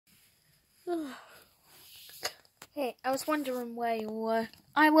Hey, I was wondering where you were.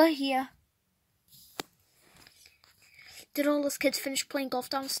 I were here. Did all those kids finish playing golf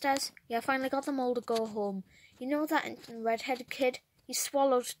downstairs? Yeah, I finally got them all to go home. You know that red-headed kid? He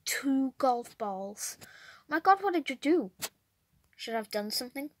swallowed 2 golf balls. Oh my God, what did you do? Should I have done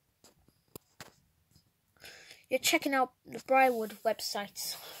something? You're checking out the Briarwood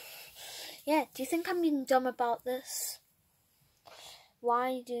websites. Yeah, do you think I'm being dumb about this?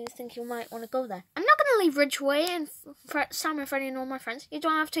 Why do you think you might want to go there? I'm not going to leave Ridgeway and Sam and Freddie and all my friends. You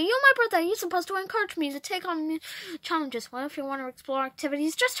don't have to. You're my brother. You're supposed to encourage me to take on new challenges. Well, if you want to explore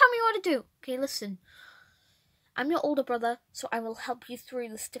activities, just tell me what to do. Okay, listen. I'm your older brother, so I will help you through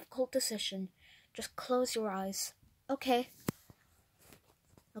this difficult decision. Just close your eyes. Okay.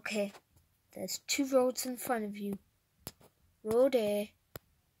 Okay. There's 2 roads in front of you. Road A.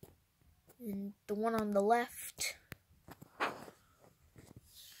 And the one on the left.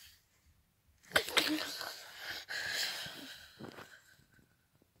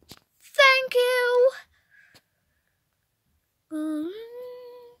 Thank you.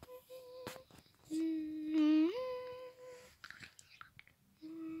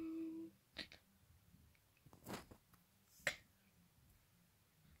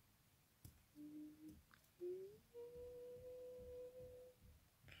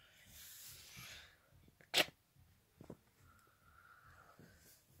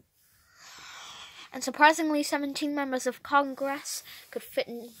 And surprisingly, 17 members of Congress could fit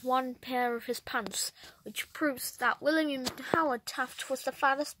in 1 pair of his pants, which proves that William Howard Taft was the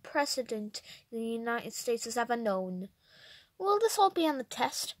fattest president the United States has ever known. Will this all be on the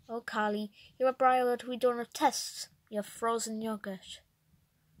test? Oh, Carly, you're a Briarwood, we don't have tests. You have frozen yogurt.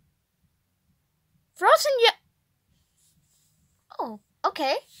 Frozen Oh,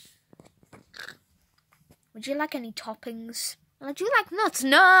 okay. Would you like any toppings? Would you like nuts?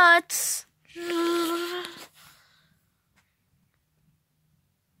 Nuts!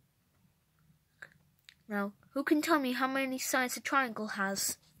 Now, who can tell me how many sides a triangle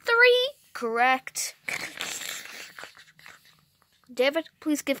has? 3! Correct. David,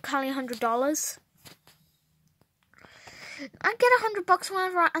 please give Carly $100. I get $100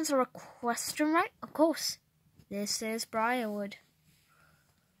 whenever I answer a question, right? Of course. This is Briarwood.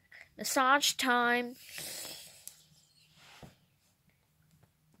 Massage time.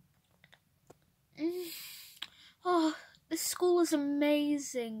 Oh, this school is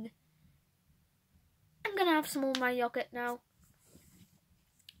amazing. I'm gonna have some more of my yogurt now.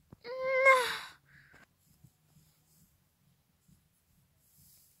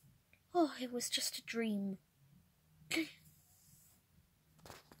 Oh, it was just a dream. Hey,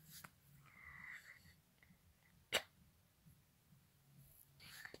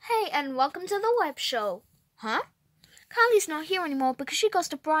 and welcome to the web show. Huh? Carly's not here anymore because she goes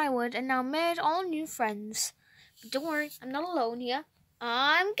to Briarwood and now made all new friends. But don't worry, I'm not alone here.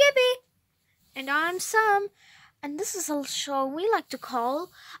 I'm Gibby. And I'm Sam. And this is a show we like to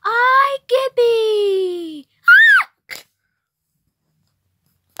call iGibby. Ah!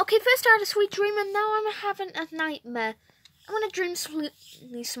 Okay, first I had a sweet dream and now I'm having a nightmare. I want to dream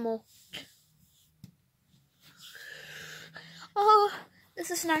sweetly some more. Oh, this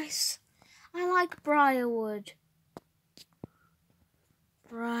is nice. I like Briarwood.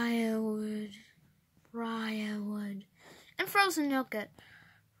 Briarwood. And frozen yogurt.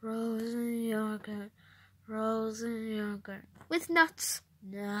 Frozen yogurt. With nuts.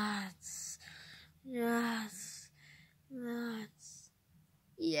 Nuts. Yeah.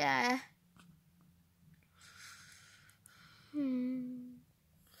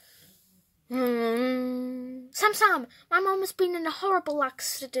 Sam, my mom has been in a horrible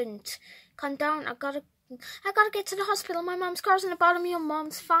accident. Calm down, I gotta get to the hospital. My mom's car's in the bottom of your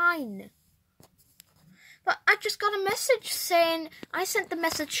mom's fine. But I just got a message saying I sent the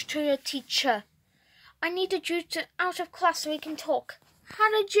message to your teacher. I needed you to out of class so we can talk. How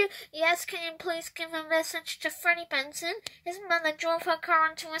did you? Yes, can you please give a message to Freddie Benson? His mother drove her car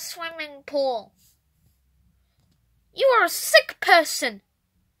into a swimming pool. You are a sick person.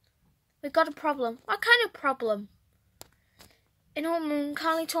 We got a problem. What kind of problem? In homeroom,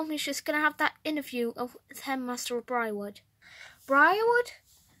 Carly told me she's going to have that interview with headmaster of Briarwood. Briarwood?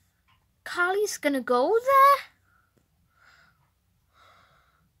 Carly's going to go there?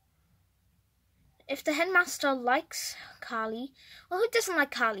 If the headmaster likes Carly, well, who doesn't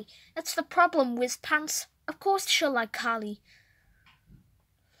like Carly? That's the problem with pants. Of course she'll like Carly.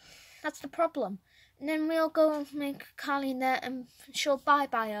 That's the problem. And then we'll go make Carly there and she'll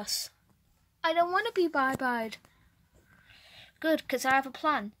bye-bye us. I don't want to be bye-byed. Good, because I have a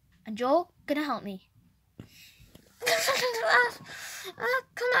plan. And you're going to help me. Come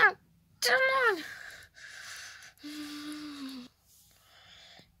on. Come on.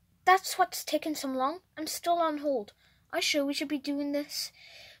 That's what's taking so long. I'm still on hold. Are you sure we should be doing this?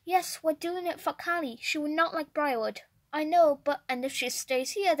 Yes, we're doing it for Callie. She would not like Briarwood. I know, and if she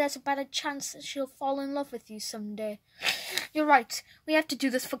stays here, there's a better chance that she'll fall in love with you someday. You're right. We have to do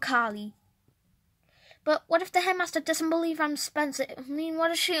this for Callie. But what if the headmaster doesn't believe I'm Spencer? I mean,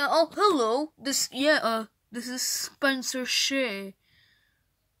 what if she... Oh, hello. This is Spencer Shea.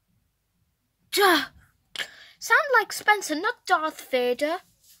 Duh! Sound like Spencer, not Darth Vader.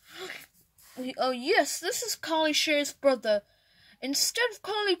 Oh, yes, this is Callie Shea's brother. Instead of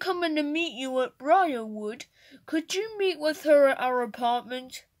Callie coming to meet you at Briarwood, could you meet with her at our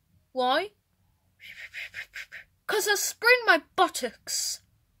apartment? Why? 'Cause I sprained my buttocks.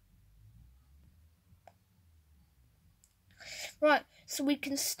 Right, so we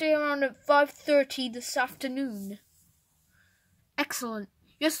can stay around at 5:30 this afternoon. Excellent.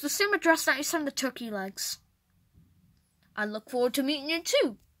 Yes, the same address that you sent the turkey legs. I look forward to meeting you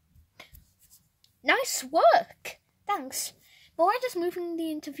too. Nice work. Thanks. But why does moving the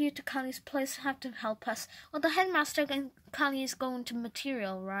interview to Callie's place have to help us? Well, the headmaster and Callie is going to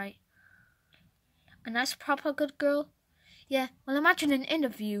material, right? A nice, proper good girl? Yeah, well, imagine an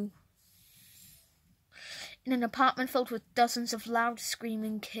interview in an apartment filled with dozens of loud,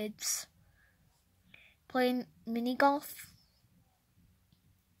 screaming kids playing mini-golf.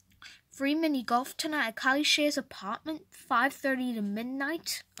 Free mini-golf tonight at Callie Shea's apartment, 5:30 to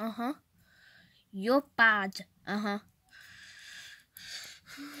midnight? Uh-huh. You're bad. Uh-huh.